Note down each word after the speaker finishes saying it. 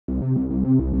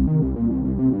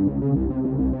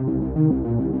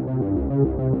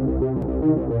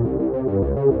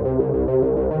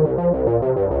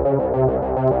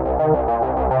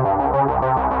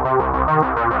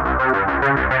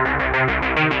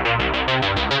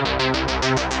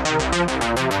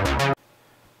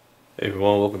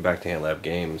welcome back to HantLab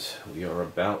Games. We are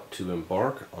about to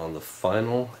embark on the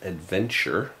final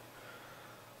adventure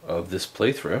of this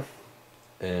playthrough,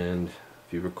 and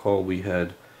if you recall, we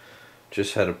had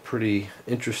just had a pretty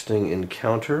interesting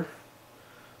encounter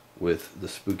with the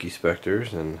spooky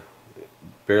specters and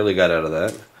barely got out of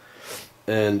that,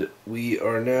 and we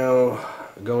are now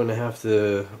going to have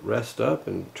to rest up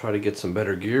and try to get some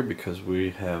better gear because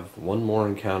we have one more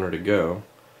encounter to go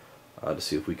to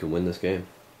see if we can win this game.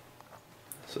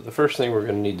 So the first thing we're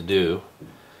going to need to do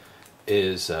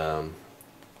is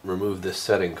remove this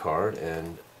setting card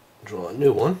and draw a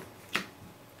new one.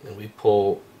 And we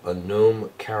pull a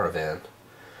gnome caravan.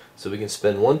 So we can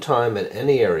spend one time at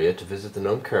any area to visit the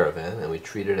gnome caravan, and we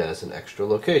treat it as an extra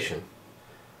location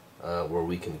where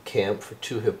we can camp for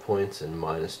 2 hit points and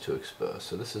 -2 exposed.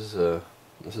 So this is a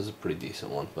pretty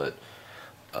decent one, but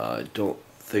I don't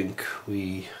think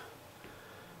we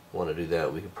want to do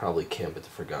that. We could probably camp at the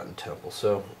Forgotten Temple.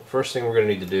 So the first thing we're going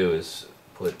to need to do is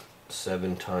put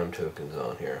 7 time tokens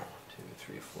on here. 2,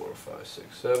 3, 4, 5,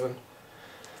 6, 7.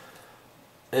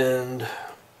 And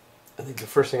I think the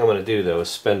first thing I'm going to do though is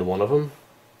spend one of them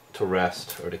to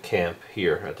rest or to camp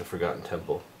here at the Forgotten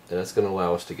Temple. And that's going to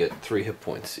allow us to get 3 hit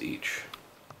points each.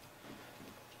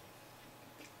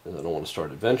 And I don't want to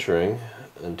start adventuring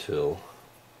until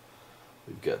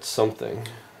we've got something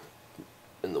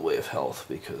in the way of health,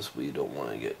 because we don't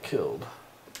want to get killed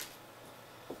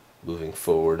moving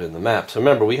forward in the map. So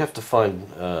remember, we have to find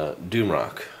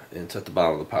Doomrock, and it's at the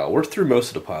bottom of the pile. We're through most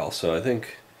of the pile, so I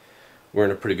think we're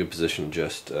in a pretty good position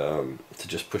just to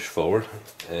just push forward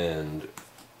and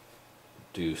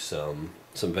do some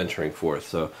venturing forth.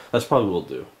 So that's probably what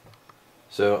we'll do.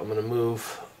 So I'm going to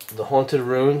move the Haunted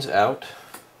Ruins out,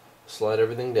 slide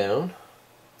everything down.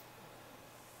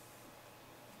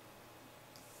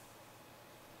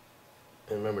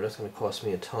 And remember, that's going to cost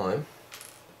me a time.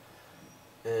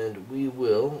 And we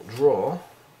will draw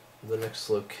the next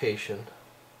location.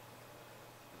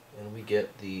 And we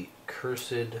get the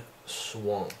Cursed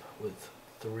Swamp with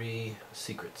 3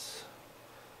 secrets.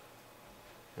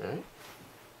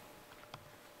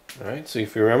 Alright, so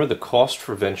if you remember, the cost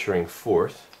for venturing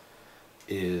forth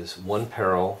is 1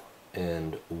 peril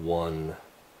and 1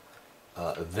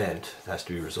 event that has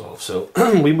to be resolved. So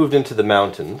we moved into the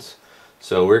mountains.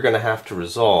 So we're going to have to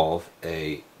resolve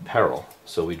a peril.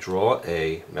 So we draw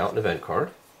a mountain event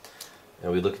card,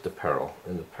 and we look at the peril.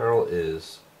 And the peril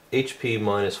is HP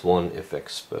 -1 if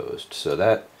exposed. So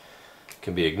that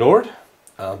can be ignored,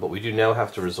 but we do now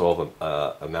have to resolve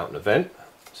a mountain event.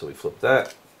 So we flip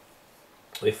that.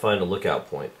 We find a lookout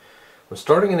point. When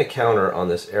starting an encounter on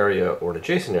this area or an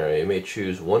adjacent area, you may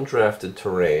choose 1 drafted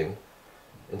terrain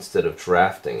instead of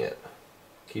drafting it.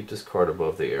 Keep this card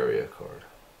above the area card.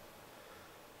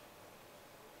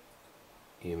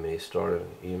 You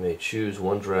may choose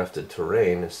 1 drafted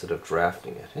terrain instead of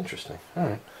drafting it. Interesting.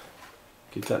 Alright.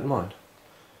 Keep that in mind.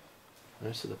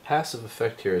 Alright, so the passive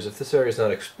effect here is if this area is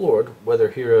not explored, whenever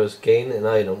heroes gain an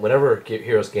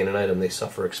item, they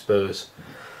suffer expose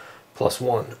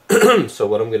 +1. So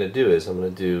what I'm going to do is I'm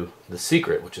going to do the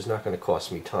secret, which is not going to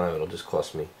cost me time. It'll just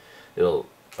cost me, I'll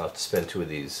have to spend 2 of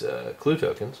these clue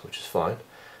tokens, which is fine.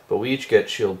 But we each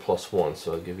get shield +1,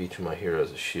 so I'll give each of my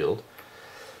heroes a shield.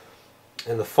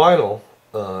 And the final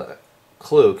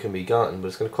clue can be gotten, but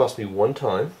it's going to cost me 1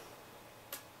 time.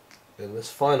 And this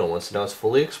final one, so now it's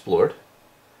fully explored.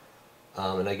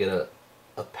 And I get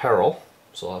a peril,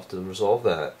 so I'll have to resolve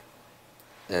that.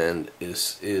 And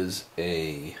this is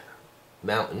a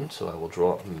mountain, so I will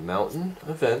draw a mountain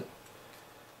event.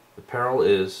 The peril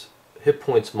is hit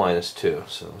points -2,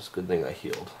 so it's a good thing I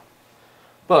healed.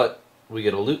 But we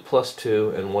get a loot +2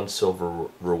 and 1 silver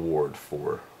reward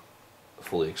for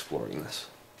fully exploring this.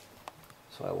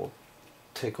 So I will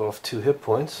take off 2 hit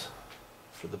points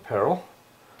for the peril,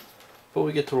 but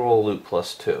we get to roll a loot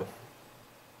 +2.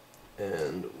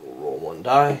 And we'll roll 1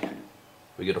 die.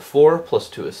 We get a 4,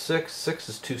 +2 is 6. 6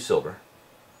 is 2 silver.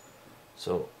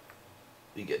 So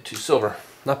we get 2 silver.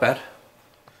 Not bad.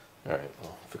 Alright,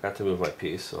 well, forgot to move my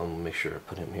piece, so I'm going to make sure I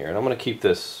put him here. And I'm going to keep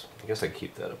this, I guess I can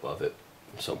keep that above it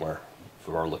somewhere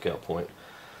for our lookout point.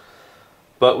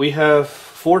 But we have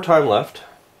 4 time left,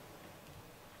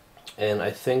 and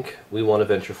I think we want to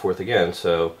venture forth again.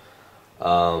 So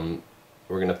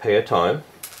we're going to pay a time.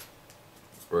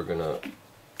 We're going to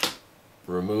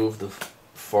remove the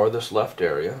farthest left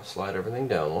area, slide everything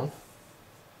down 1,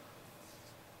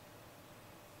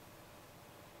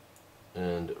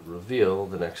 and reveal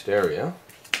the next area.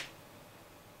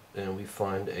 And we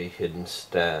find a hidden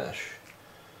stash.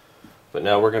 But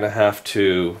now we're going to have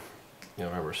to,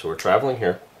 remember, so we're traveling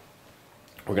here.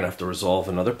 we're going to have to resolve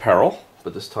another peril,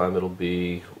 but this time it'll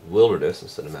be wilderness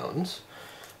instead of mountains.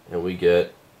 And we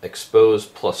get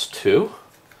exposed +2.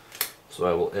 So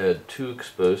I will add 2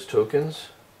 exposed tokens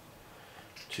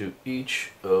to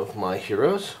each of my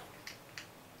heroes.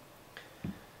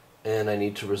 And I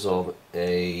need to resolve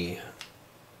a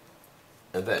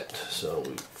event. So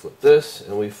we flip this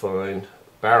and we find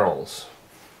barrels.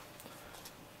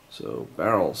 So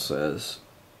barrels says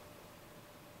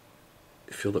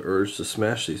you feel the urge to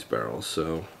smash these barrels,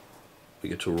 so we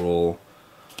get to roll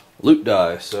loot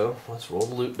die. So let's roll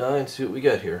the loot die and see what we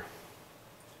get here.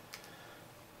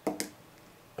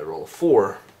 I roll a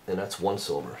 4, and that's 1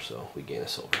 silver, so we gain a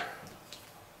silver.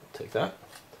 I'll take that.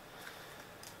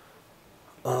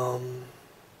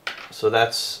 So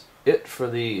that's it for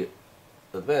the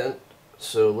event.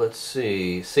 So let's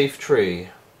see, safe tree.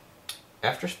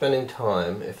 After spending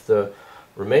time, if the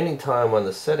remaining time on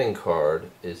the setting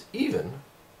card is even,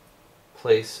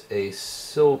 place a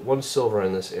 1 silver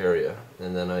in this area,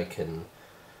 and then I can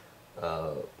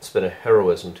spend a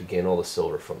heroism to gain all the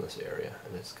silver from this area.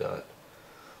 And it's got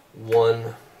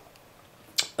one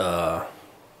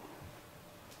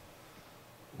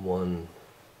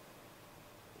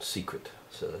secret,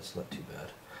 so that's not too bad.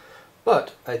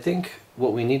 But I think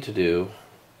what we need to do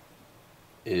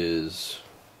is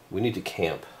we need to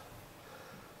camp.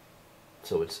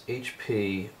 So it's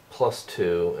HP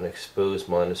 +2 and expose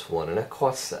 -1, and that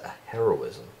costs a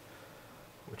heroism,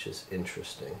 which is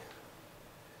interesting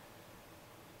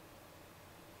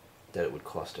that it would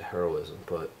cost a heroism,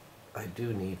 but I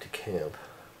do need to camp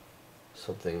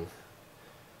something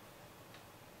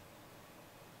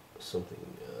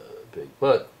big.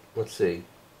 But let's see,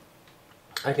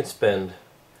 I can spend,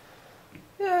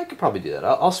 yeah, I could probably do that.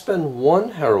 I'll spend 1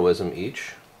 heroism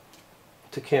each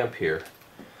to camp here,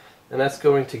 and that's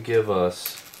going to give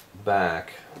us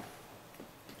back,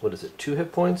 what is it, 2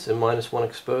 hit points and -1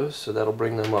 exposed, so that'll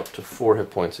bring them up to 4 hit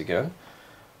points again.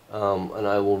 And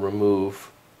I will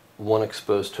remove 1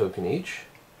 exposed token each,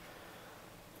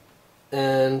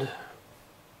 and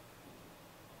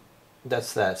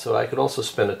that's that. So I could also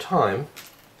spend a time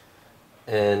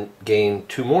and gain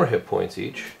 2 more hit points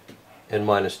each and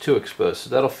 -2 exposed, so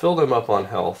that'll fill them up on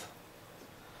health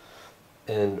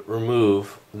and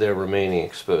remove their remaining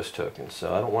exposed tokens.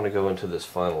 So I don't want to go into this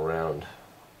final round,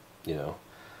 you know,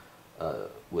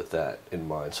 with that in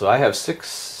mind. So I have 6,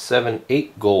 7,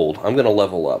 8 gold. I'm going to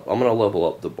level up. I'm going to level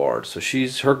up the bard. So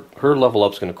her level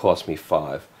up is going to cost me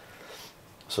 5.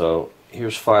 So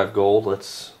here's 5 gold.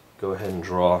 Let's go ahead and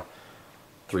draw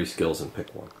 3 skills and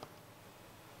pick one.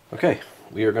 Okay,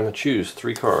 we are going to choose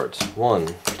 3 cards.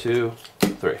 1, 2,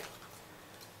 3.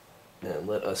 And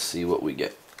let us see what we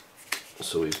get.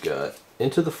 So we've got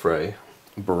Into the Fray,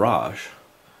 Barrage,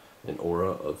 and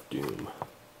Aura of Doom.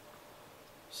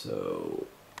 So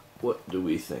what do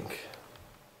we think?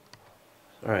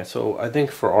 Alright, so I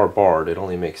think for our bard it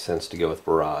only makes sense to go with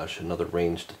Barrage, another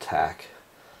ranged attack.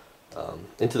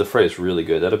 Into the Fray is really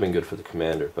good. That would have been good for the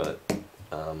commander, but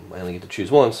I only get to choose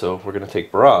 1, so we're going to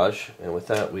take Barrage, and with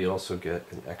that we also get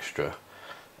an extra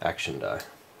action die.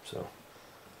 So,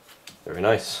 very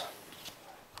nice.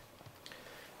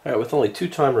 Alright, with only 2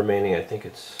 time remaining, I think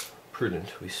it's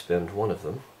prudent we spend 1 of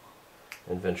them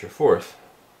and venture forth.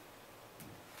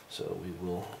 So we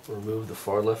will remove the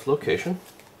far left location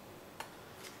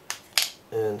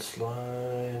and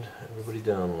slide everybody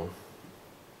down 1.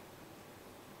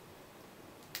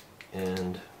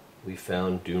 And we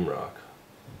found Doomrock.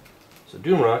 So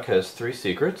Doomrock has 3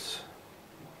 secrets,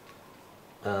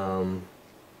 but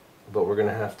we're going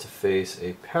to have to face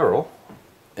a peril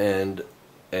and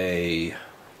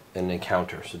an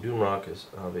encounter. So Doomrock is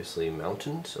obviously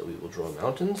mountain, so we will draw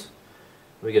mountains.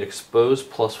 We get exposed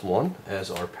 +1 as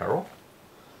our peril.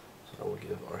 So I will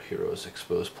give our heroes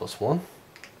exposed +1.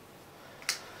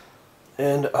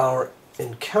 And our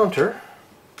encounter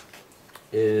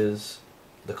is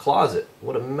the closet.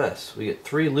 What a mess. We get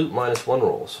 3 loot -1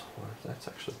 rolls. That's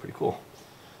actually pretty cool.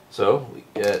 So we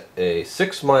get a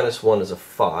 6 -1 is a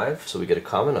 5, so we get a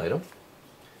common item.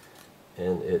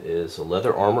 And it is a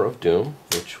leather armor of doom,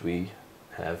 which we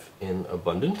have in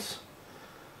abundance.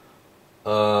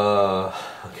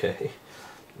 Okay.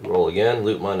 We roll again,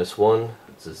 loot -1,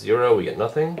 it's a 0, we get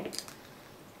nothing.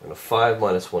 And a 5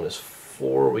 -1 is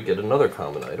 4, we get another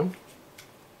common item.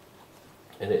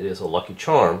 And it is a lucky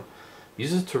charm.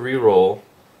 Uses to re-roll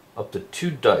up to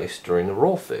 2 dice during the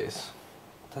roll phase.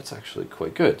 That's actually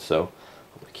quite good, so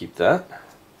I'm going to keep that.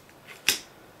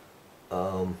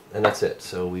 And that's it.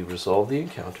 So we resolve the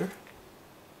encounter.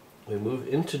 We move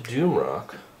into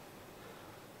Doomrock.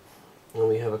 And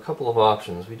we have a couple of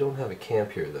options. We don't have a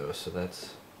camp here though, so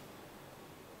that's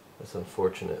That's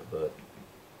unfortunate, but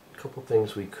a couple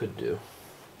things we could do.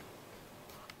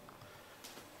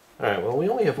 Alright, well, we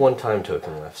only have one time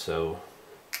token left, so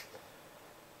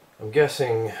I'm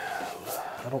guessing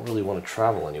I don't really want to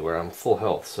travel anywhere. I'm full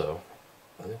health, so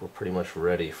I think we're pretty much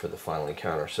ready for the final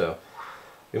encounter. So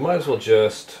we might as well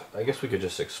just, I guess we could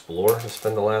just explore and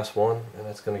spend the last one, and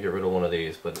that's going to get rid of one of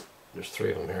these, but there's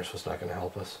 3 of them here, so it's not going to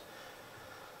help us.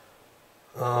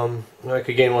 I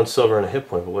could gain 1 silver and a hit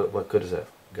point, but what good is that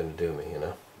going to do me, you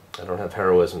know? I don't have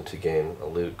heroism to gain a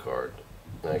loot card.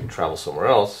 And I could travel somewhere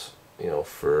else, you know,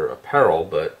 for apparel,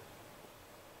 but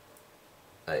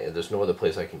there's no other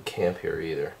place I can camp here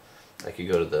either. I could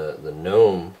go to the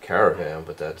gnome caravan,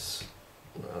 but that's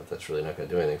really not going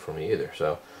to do anything for me either.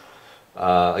 So,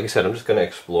 like I said, I'm just going to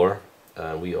explore.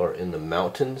 We are in the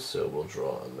mountains, so we'll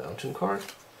draw a mountain card.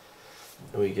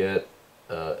 And we get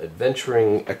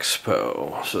Adventuring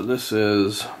Expo. So this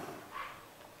is...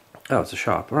 oh, it's a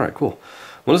shop. Alright, cool.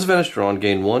 When this event is drawn,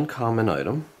 gain 1 common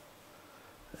item.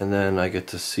 And then I get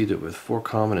to seed it with 4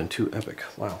 common and 2 epic.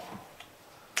 Wow.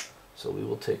 So we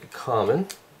will take a common,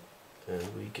 and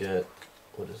we get...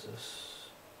 what is this?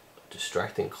 A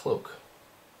distracting cloak.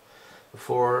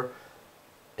 Before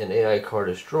an AI card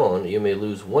is drawn, you may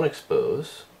lose 1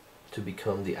 expose to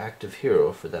become the active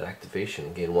hero for that activation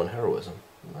and gain 1 heroism.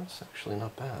 That's actually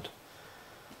not bad.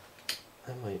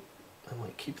 I might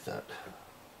keep that.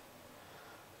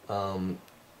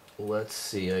 Let's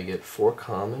see, I get 4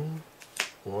 common.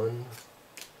 1,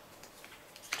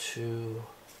 2,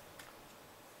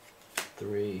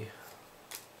 3,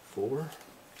 4.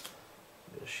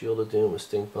 A Shield of Doom, a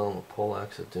Stink Bomb, a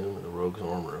Poleaxe of Doom, and a Rogue's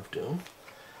Armor of Doom.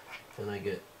 And I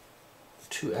get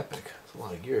 2 epic. That's a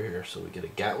lot of gear here. So we get a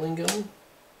Gatling gun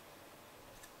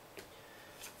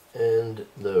and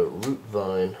the Root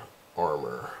Vine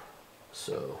armor.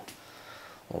 So,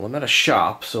 well, I'm at a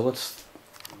shop, so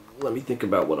let me think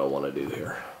about what I want to do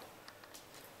here.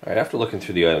 Alright, after looking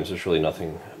through the items, there's really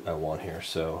nothing I want here,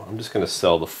 so I'm just going to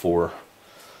sell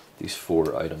these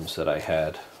 4 items that I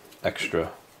had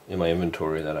extra in my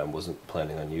inventory that I wasn't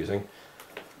planning on using.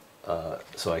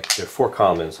 So they're 4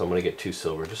 common, so I'm going to get 2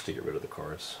 silver just to get rid of the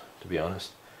cards, to be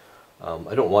honest.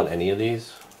 I don't want any of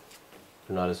these.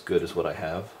 They're not as good as what I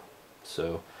have.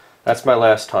 So that's my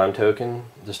last time token.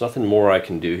 There's nothing more I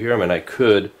can do here. I mean, I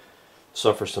could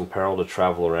suffer some peril to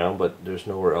travel around, but there's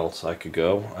nowhere else I could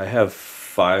go. I have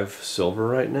 5 silver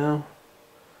right now,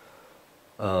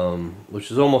 which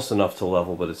is almost enough to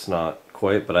level, but it's not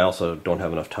quite. But I also don't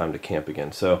have enough time to camp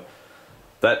again. So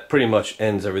that pretty much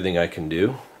ends everything I can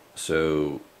do.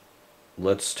 So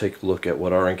let's take a look at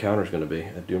what our encounter is going to be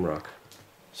at Doomrock.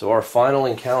 So our final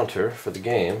encounter for the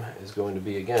game is going to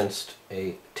be against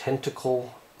a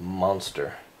tentacle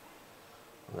monster.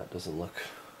 That doesn't look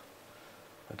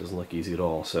easy at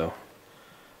all. So,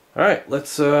 all right,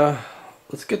 let's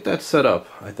get that set up,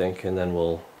 I think, and then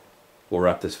we'll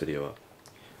wrap this video up.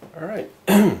 All right,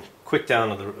 quick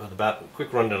rundown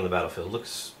of the battlefield.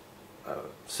 Looks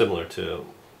similar to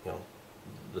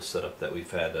the setup that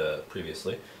we've had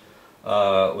previously,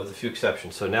 with a few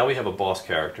exceptions. So now we have a boss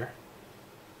character,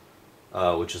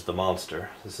 which is the monster.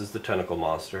 This is the tentacle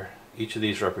monster. Each of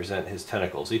these represent his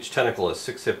tentacles. Each tentacle has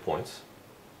 6 hit points,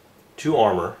 2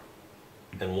 armor,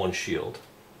 and 1 shield.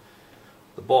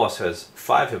 The boss has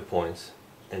 5 hit points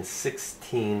and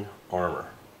 16 armor.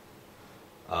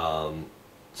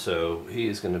 So he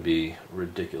is going to be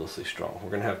ridiculously strong. We're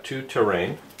going to have 2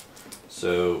 terrain,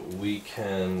 so we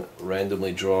can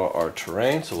randomly draw our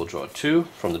terrain. So we'll draw 2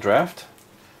 from the draft,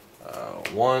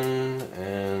 1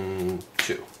 and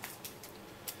 2.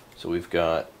 So we've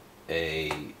got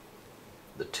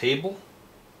the table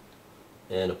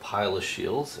and a pile of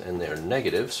shields, and they're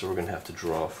negative, so we're going to have to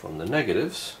draw from the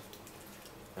negatives.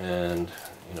 And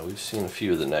we've seen a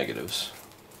few of the negatives.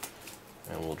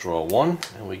 And we'll draw 1,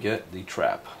 and we get the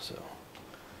trap. So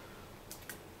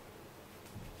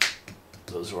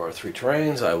those are our 3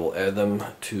 terrains. I will add them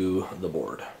to the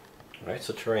board. Alright,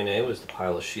 so terrain A was the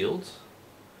pile of shields.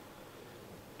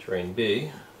 Terrain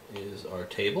B is our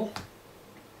table.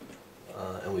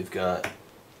 And we've got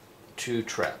 2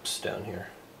 traps down here.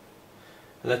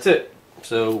 And that's it.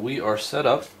 So we are set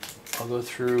up. I'll go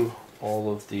through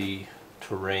all of the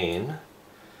terrain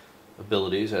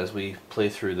abilities as we play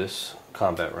through this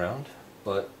combat round,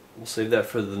 but we'll save that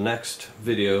for the next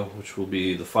video, which will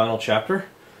be the final chapter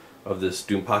of this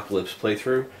Doompocalypse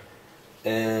playthrough.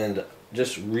 And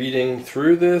just reading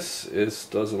through this, it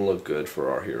doesn't look good for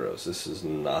our heroes. This is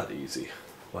not easy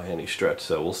by any stretch,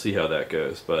 so we'll see how that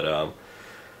goes. But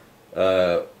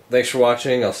thanks for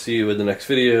watching. I'll see you in the next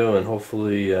video, and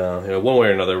hopefully one way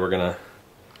or another we're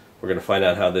gonna find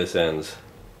out how this ends.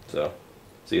 So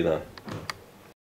See you then.